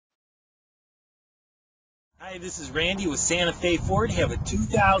Hi, this is Randy with Santa Fe Ford. We have a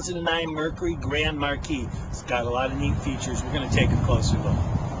 2009 Mercury Grand Marquis. It's got a lot of neat features. We're going to take a closer look.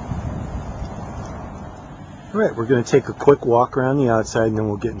 Alright, we're going to take a quick walk around the outside and then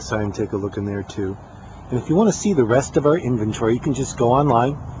we'll get inside and take a look in there too. And if you want to see the rest of our inventory, you can just go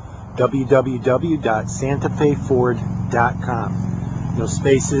online, www.santafeford.com. No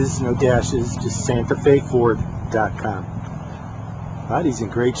spaces, no dashes, just santafeford.com. Body's in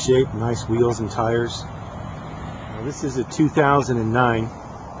great shape, nice wheels and tires. Now, this is a 2009.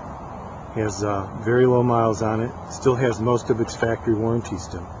 Has very low miles on it. Still has most of its factory warranty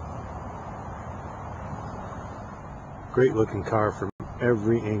still. Great looking car from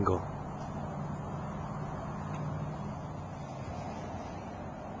every angle.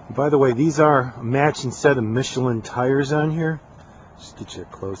 By the way, these are a matching set of Michelin tires on here. Just get you a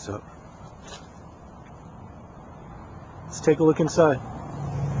close up. Let's take a look inside.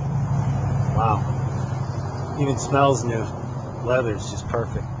 Wow. Even smells new. Leather's just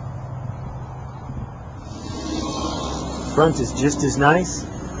perfect. Front is just as nice.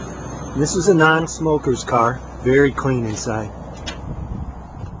 This is a non-smoker's car. Very clean inside.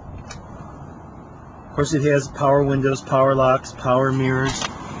 Of course, it has power windows, power locks, power mirrors,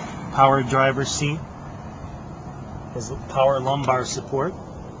 power driver's seat. Has power lumbar support.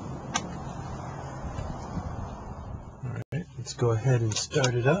 Alright, let's go ahead and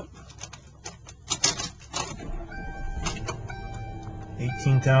start it up.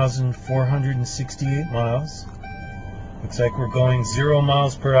 18,468 miles. Looks like we're going 0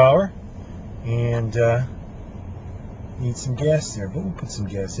 miles per hour. And need some gas there, but we'll put some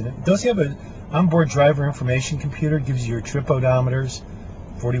gas in it. It does have an onboard driver information computer. It gives you your trip odometers,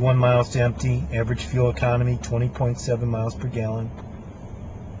 41 miles to empty, average fuel economy, 20.7 miles per gallon.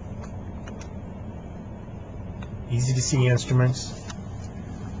 Easy to see instruments.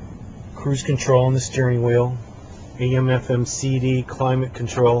 Cruise control on the steering wheel. AM, FM, CD, climate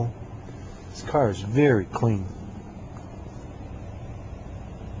control. This car is very clean.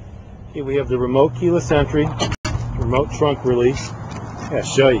 Okay, we have the remote keyless entry. Remote trunk release. Yeah, I'll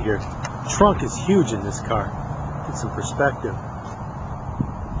show you here. Trunk is huge in this car. Get some perspective.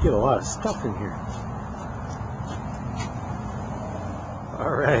 Get a lot of stuff in here.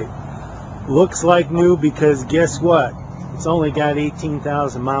 Alright. Looks like new because guess what? It's only got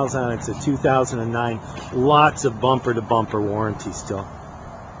 18,000 miles on it. It's a 2009. Lots of bumper-to-bumper warranty still.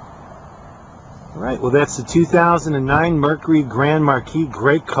 Alright, well that's the 2009 Mercury Grand Marquis.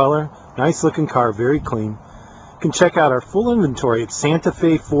 Great color. Nice looking car. Very clean. You can check out our full inventory at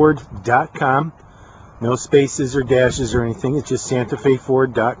santafeford.com. No spaces or dashes or anything. It's just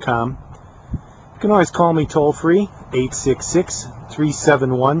santafeford.com. You can always call me toll free,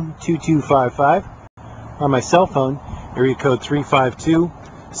 866-371-2255. On my cell phone, area code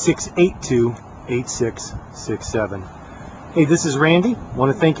 352-682-8667. Hey, this is Randy. I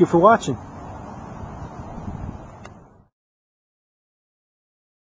want to thank you for watching.